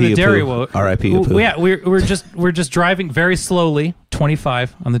going along R.I.P. the dairy Apu. road. R.I.P. Apu. Yeah, we're just driving very slowly,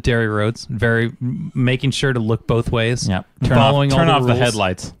 25 on the dairy roads, making sure to look both ways. Yeah. following Turn all off the rules.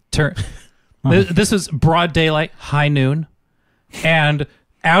 headlights. This was broad daylight, high noon, and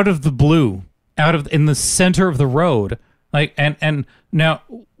out of the blue, in the center of the road, like and now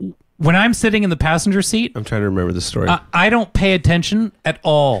when I'm sitting in the passenger seat, I'm trying to remember the story. I don't pay attention at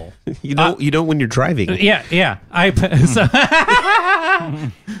all. you don't when you're driving. Yeah.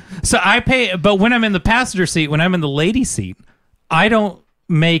 So I pay, but when I'm in the passenger seat, when I'm in the lady seat, I don't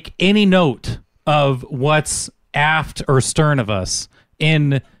make any note of what's aft or stern of us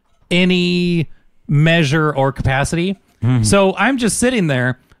in any measure or capacity. So I'm just sitting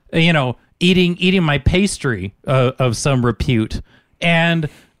there, eating my pastry of some repute, and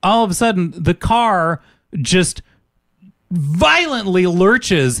all of a sudden the car just violently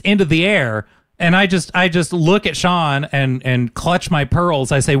lurches into the air, and I just look at Sean and clutch my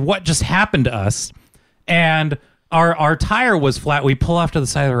pearls. I say, "What just happened to us?" And our tire was flat. We pull off to the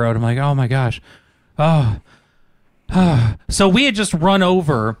side of the road. I'm like, "Oh my gosh." So we had just run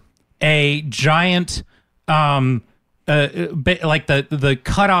over a giant like the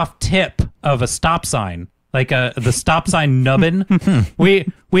cutoff tip of a stop sign, like the stop sign nubbin. we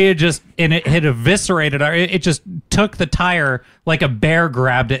had just, and it had eviscerated it just took the tire like a bear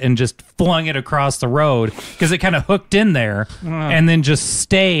grabbed it and just flung it across the road because it kind of hooked in there and then just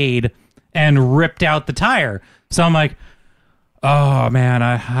stayed and ripped out the tire. So I'm like, oh man,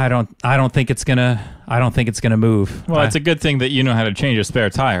 I don't think it's gonna move. Well, it's a good thing that you know how to change a spare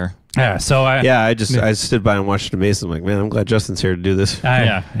tire. Yeah, so I stood by and watched it amazing. I'm like, man, I'm glad Justin's here to do this.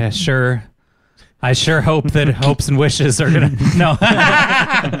 I sure hope that hopes and wishes are gonna no.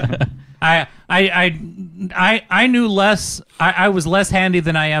 I knew less. I was less handy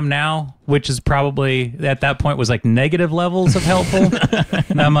than I am now, which is probably at that point was like negative levels of helpful.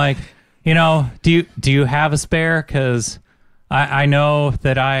 And I'm like, do you have a spare? Because I know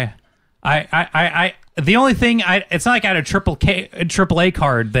that I the only thing it's not like I had a AAA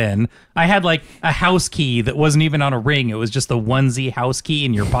card then. I had like a house key that wasn't even on a ring. It was just the onesie house key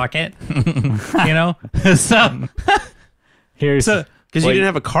in your pocket. So Here's Because you didn't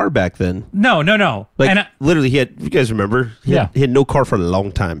have a car back then. no. Like And literally, he had. You guys remember? He had no car for a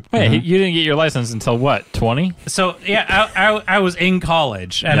long time. Hey, you didn't get your license until what, 20? so yeah, I was in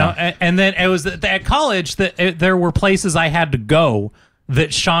college, and then it was at college that there were places I had to go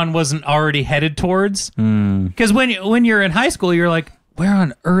that Sean wasn't already headed towards. Because when you're in high school, you're like, where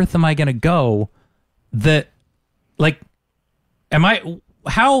on earth am I going to go that, like,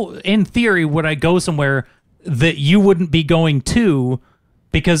 how in theory would I go somewhere that you wouldn't be going to?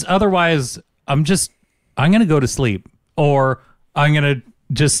 Because otherwise I'm going to go to sleep, or I'm going to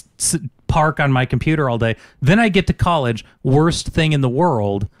just park on my computer all day. Then I get to college, worst thing in the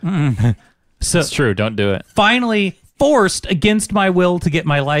world. So It's true. Don't do it. finally forced against my will to get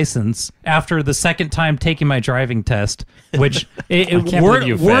my license after the second time taking my driving test, which believe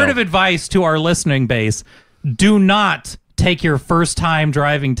you word failed. of advice to our listening base: do not take your first time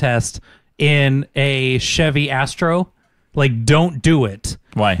driving test in a Chevy Astro. Like, don't do it,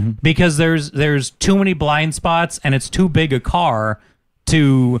 Why? because there's too many blind spots and it's too big a car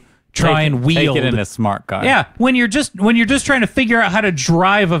to try and wield. Take it in a smart car. Yeah, when you're just trying to figure out how to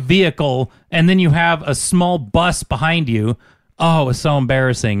drive a vehicle, and then you have a small bus behind you. Oh, it's so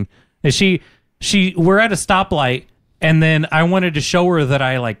embarrassing. And we're at a stoplight, and then I wanted to show her that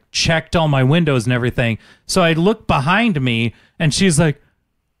I like checked all my windows and everything. So I looked behind me, and she's like,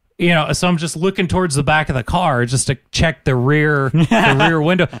 so I'm just looking towards the back of the car just to check the rear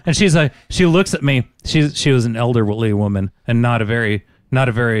window. And she's like, she looks at me. She was an elderly woman and not a very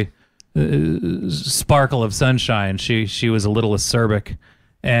sparkle of sunshine. She was a little acerbic,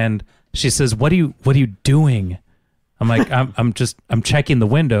 and she says, "What are you doing?" I'm like, I'm checking the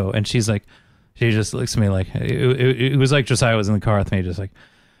window, and she's like, she just looks at me like it was like Josiah was in the car with me, just like,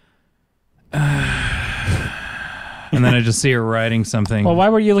 and then I just see her writing something. Well, why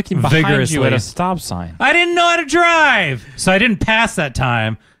were you looking behind you Vigorously. at a stop sign? I didn't know how to drive, so I didn't pass that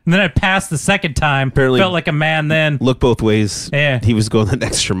time. And then I passed the second time. Apparently- felt like a man then. Look both ways. Yeah. He was going that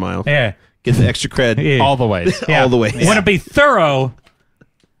extra mile. Yeah. Get the extra cred. Yeah. All the ways. Yeah. All the way. Want to be thorough.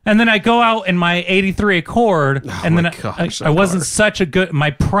 And then I go out in my 83 Accord, and my then gosh, I that wasn't car. such a good,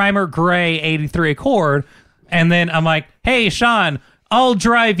 my primer gray 83 Accord. And then I'm like, hey, Sean, I'll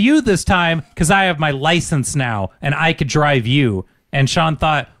drive you this time because I have my license now and I could drive you. And Sean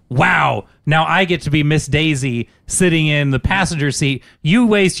thought, wow, now I get to be Miss Daisy sitting in the passenger seat. You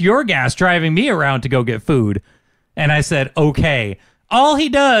waste your gas driving me around to go get food. And I said, okay. All he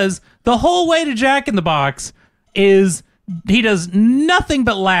does the whole way to Jack in the Box is he does nothing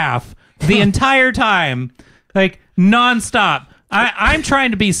but laugh the entire time, like nonstop. I'm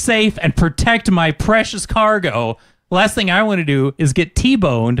trying to be safe and protect my precious cargo. Last thing I want to do is get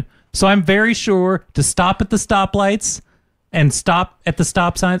T-boned, so I'm very sure to stop at the stoplights and stop at the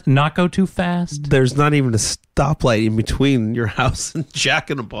stop signs, not go too fast. There's not even a stoplight in between your house and Jack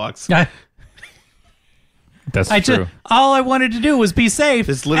in the Box. That's I true. just all I wanted to do was be safe,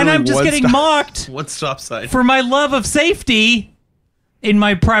 It's and literally I'm just one getting stop- mocked One stop sign. for my love of safety in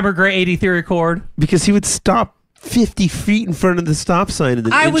my primer gray 83 Accord. Because he would stop 50 feet in front of the stop sign and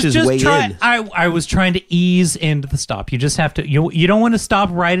then I was inches just way trying. in. I was trying to ease into the stop. You just have to. You don't want to stop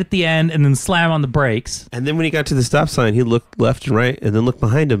right at the end and then slam on the brakes. And then when he got to the stop sign, he looked left and right and then looked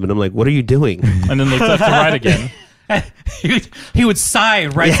behind him. And I'm like, what are you doing? And then looked left and right again. he would sigh,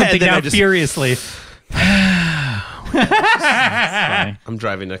 write Yeah, something then I down just- furiously. Funny. I'm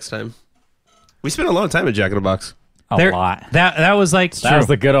driving next time. We spent a long time at Jack in the Box. A lot. That was like That was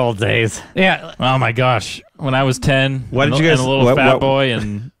the good old days. yeah. Oh my gosh! When I was 10, Why did and you guys- and a little what- fat what- boy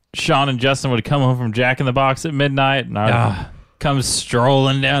and Sean and Justin would come home from Jack in the Box at midnight, and I would Ah. come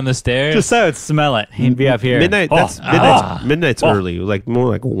strolling down the stairs. Just so I would smell it. He'd be up here. Midnight. Oh, That's midnight's early. Like more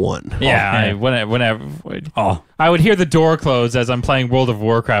like 1. yeah, whenever. I would hear the door close as I'm playing World of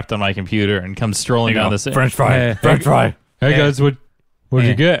Warcraft on my computer, and come strolling down the stairs. French fry. Yeah. French fry. Hey Yeah. guys, what'd Yeah.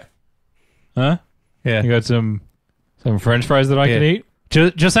 you get? Huh? Yeah. You got some French fries that I can eat?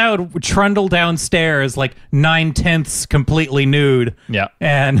 Just I would trundle downstairs like 9/10 completely nude. Yeah.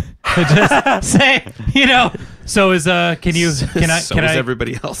 And just say, so is can you can I So can is I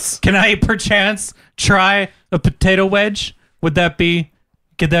everybody else. can I perchance try a potato wedge? Could that be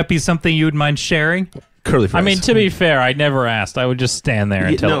something you would mind sharing? Curly fries. I mean, to be fair, I never asked. I would just stand there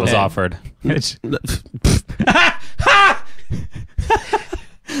until no. it was Yeah. offered.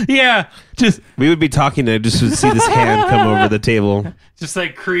 Yeah, just we would be talking and I just would see this hand come over the table.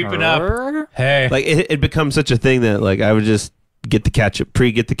 like creeping up. Hey, Like it becomes such a thing that like I would just get the ketchup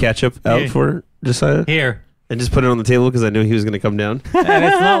out Yeah. for Josiah here. and just put it on the table because I knew he was going to come down. And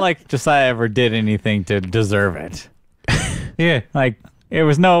it's not like Josiah ever did anything to deserve it. Yeah. Like there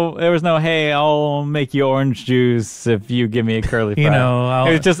was no, hey, I'll make you orange juice if you give me a curly fry.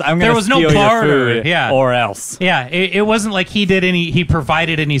 It was just I'm gonna there was no steal barter, your food, yeah. or else. Yeah, it wasn't like he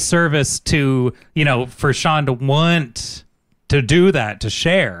provided any service to, for Sean to want to do that, to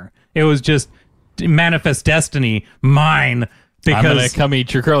share. It was just manifest destiny, mine, I'm gonna because come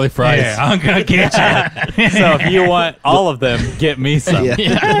eat your curly fries. yeah, I'm gonna get you. So if you want all of them, get me some.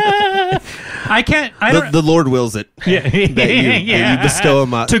 Yeah. I can't. I don't. The Lord wills it. Yeah, That you bestow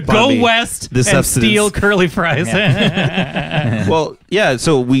him to upon go me, west this and substance. steal curly fries. Well, yeah.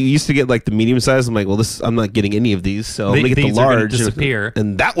 So we used to get like the medium size. I'm like, well, I'm not getting any of these, so I'm gonna get the These are gonna large. disappear.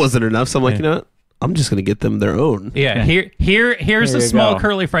 And that wasn't enough. So I'm like, you know what? I'm just gonna get them their own. Yeah, here's There a you small go.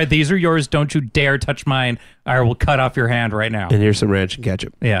 curly fry. These are yours. Don't you dare touch mine. I will cut off your hand right now. And here's some ranch and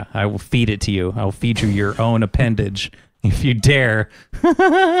ketchup. Yeah, I will feed it to you. I will feed you your own appendage if you dare.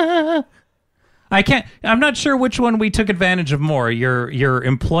 I can't. I'm not sure which one we took advantage of more. Your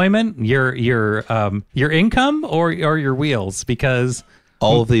employment, your income, or your wheels. Because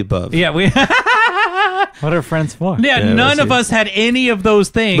All of the above. yeah, we What are friends for? yeah, none of us had any of those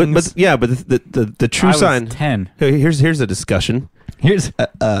things. But the true I was sign. 10. Here's a discussion. Here's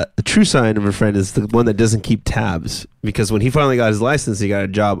The true sign of a friend is the one that doesn't keep tabs. Because when he finally got his license, he got a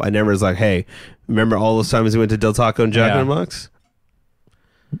job. I never was like, hey, remember all those times we went to Del Taco and Jack in the Box?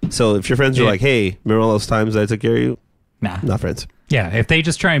 So if your friends are Yeah. like, hey, remember all those times I took care of you? Nah. Not friends. yeah. If they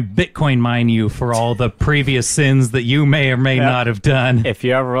just try and Bitcoin mine you for all the previous sins that you may or may not have done. If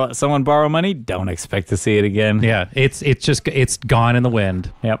you ever let someone borrow money, don't expect to see it again. Yeah, it's gone in the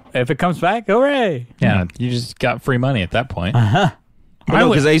wind. Yep. If it comes back, hooray. Yeah. You just got free money at that point.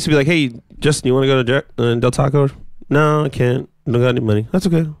 Because I used to be like, hey, Justin, you want to go to Del Taco? No, I can't. Don't got any money. That's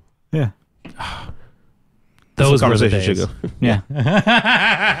okay. Yeah. Those were the conversation days. should go.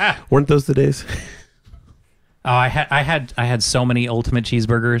 Yeah. Weren't those the days? Oh, I had so many ultimate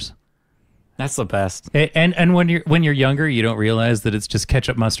cheeseburgers. That's the best. And when you're younger, you don't realize that it's just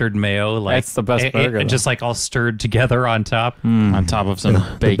ketchup, mustard, and mayo. Like That's the best burger, though. just like all stirred together on top. On top of some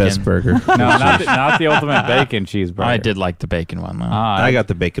The bacon. best burger. No, not the ultimate bacon cheeseburger. I did like the bacon one though. I got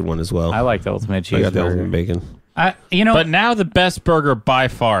the bacon one as well. I like the ultimate I got the ultimate cheeseburger. bacon. But now the best burger by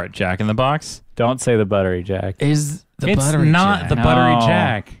far at Jack in the Box Don't say the buttery jack. is the it's buttery not Jack. the buttery No.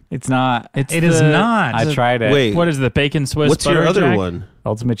 jack. It's not. It's It is the- not. I tried it. Wait, What is the bacon Swiss? what's your buttery other Jack? one?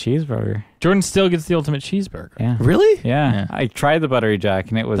 Ultimate cheeseburger. Jordan still gets the ultimate cheeseburger. Yeah. Really? Yeah. Yeah. I tried the buttery jack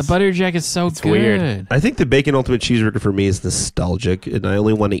and it was The buttery Jack is so good. weird. I think the bacon ultimate cheeseburger for me is nostalgic, and I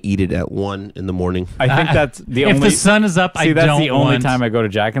only want to eat it at 1 in the morning. I think that's the If only the sun is up, I See, that's don't the only want. time I go to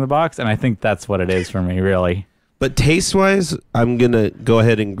Jack in the Box, and I think that's what it is for me, really. But taste-wise, I'm gonna go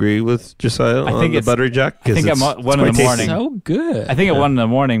ahead and agree with Josiah I on think the it's- buttery jack. I think it's, I'm one it's in the quite morning. tasty. So good. I think at 1 in the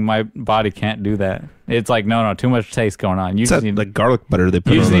morning, my body can't do that. It's like, no, too much taste going on. You It's just that need, like garlic butter they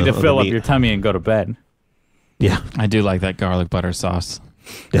put you on just need the- to on fill the up meat. your tummy and go to bed. Yeah, I do like that garlic butter sauce.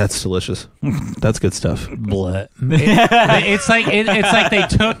 that's delicious. That's good stuff. It's like they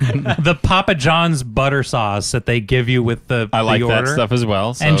took the Papa John's butter sauce that they give you with the I like the that order stuff as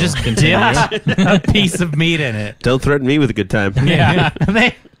well. So and just continue. dipped a piece of meat in it. Don't threaten me with a good time. Yeah,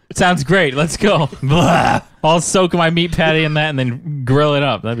 Sounds great. Let's go. Blah. I'll soak my meat patty in that and then grill it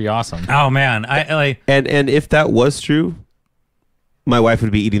up. That'd be awesome. Oh man, I like. And if that was true, my wife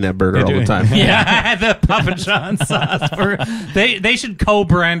would be eating that burger all the time. Yeah, the Papa John's sauce. They should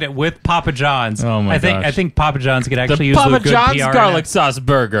co-brand it with Papa John's. Oh my gosh. I think Papa John's could actually The use Papa a good John's PR in garlic it. sauce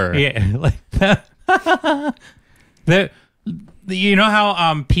burger. Yeah, like you know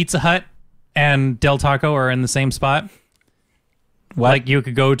how Pizza Hut and Del Taco are in the same spot? What? Like you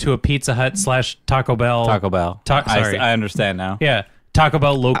could go to a Pizza Hut / Taco Bell. Taco Bell. Sorry. I understand now. Yeah, Taco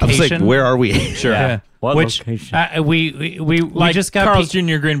Bell I location. was like, where are we? Sure. Yeah. What Which location? we Like just got Carl's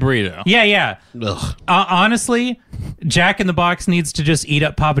Jr. Green Burrito. Yeah. Ugh. Honestly, Jack in the Box needs to just eat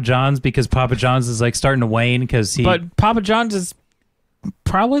up Papa John's because Papa John's is like starting to wane because he. But Papa John's is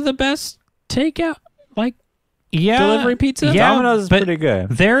probably the best takeout. Like yeah, delivery pizza? Yeah, Domino's is but pretty good.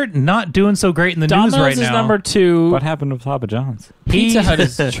 They're not doing so great in the Domino's news right is now. number 2. What happened with Papa John's? Pizza Hut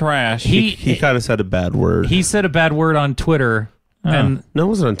is trash. He kind of said a bad word. He said a bad word on Twitter, and no, it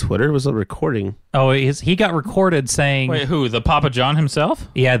wasn't on Twitter. It was a recording. he got recorded saying, Wait, who? The Papa John himself?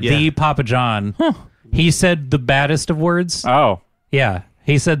 "Yeah, the Papa John." He said the baddest of words. Oh, Yeah,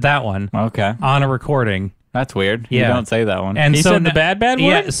 he said that one okay. on a recording. That's weird. Yeah. You don't say that one. And He so said the na- bad word?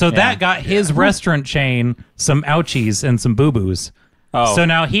 Yeah, so Yeah. that got his restaurant chain some ouchies and some boo-boos. oh, So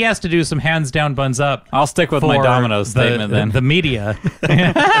now he has to do some hands down, buns up. I'll stick with my for Domino's statement then. The media.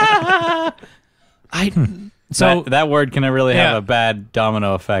 So that word can really Yeah. have a bad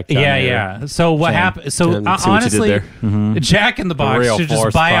domino effect. on yeah, your- yeah. So what happened? So Jen, see what you did honestly, Jack in the Box real should just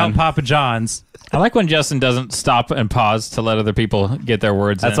force buy pun. out Papa John's. I like when Justin doesn't stop and pause to let other people get their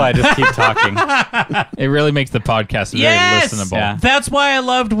words That's in. why I just keep talking. It really makes the podcast very Yes, listenable. Yeah. that's why I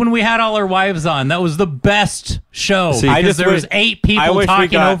loved when we had all our wives on. That was the best show See, because just there was wish- 8 I people wish we talking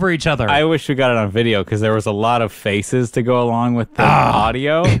got- over each other. I wish we got it on video because there was a lot of faces to go along with the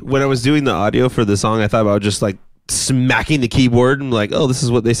audio. When I was doing the audio for the song, I thought about just like smacking the keyboard and like, oh, this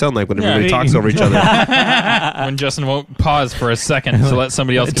is what they sound like when Yeah. everybody talks over each other. When Justin won't pause for a second to let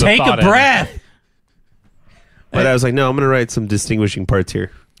somebody else get Take a a thought in. breath. But I was like, no, I'm going to write some distinguishing parts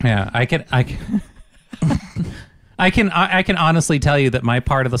here. Yeah, I can honestly tell you that my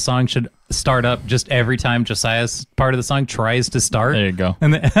part of the song should start up just every time Josiah's part of the song tries to start. There you go.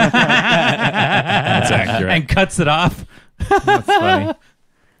 And then That's accurate. and cuts it off. That's funny.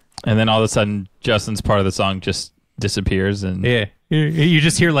 And then all of a sudden, Justin's part of the song just disappears, and Yeah. You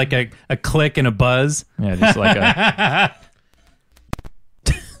just hear like a click and a buzz. yeah, just like a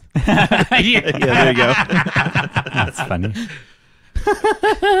Yeah, there you go. That's funny.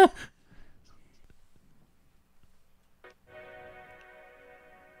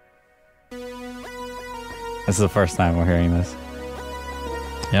 This is the first time we're hearing this.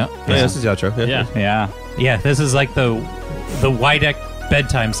 yeah, Yeah, this is the outro. yeah. Yeah. Yeah, this is like the YDEK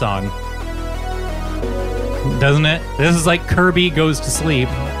bedtime song. Doesn't it? This is like Kirby goes to sleep.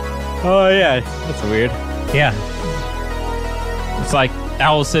 Oh yeah, that's weird. Yeah. It's like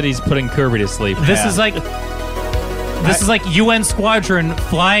Owl City's putting Kirby to sleep. This Yeah. is like UN Squadron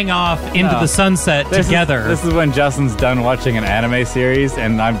flying off into No. the sunset together. This is when Justin's done watching an anime series,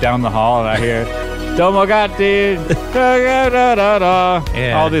 and I'm down the hall, and I hear Tomogati, da, da, da, da, da.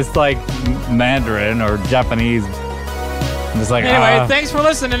 Yeah. All this like Mandarin or Japanese. I'm just like, Anyway, thanks for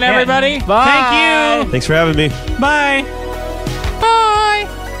listening, everybody. Bye. Thank you. Thanks for having me. Bye. Bye.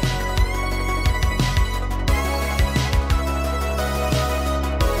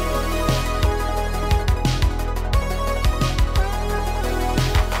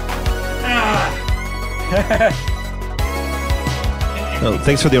 Oh,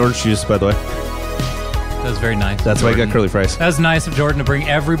 thanks for the orange juice, by the way. That was very nice. That's why I got curly fries. That was nice of Jordan to bring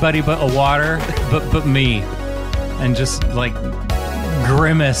everybody but a water, but me, and just like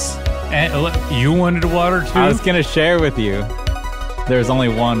grimace. And look, you wanted a water too. I was gonna share with you. There's only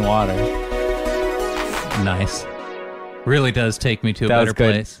one water. Nice. Really does take me to a That better was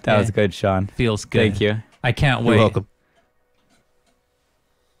good. place. That Yeah. was good, Sean. Feels good. Thank you. I can't wait. You're welcome.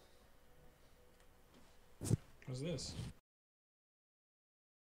 What's this?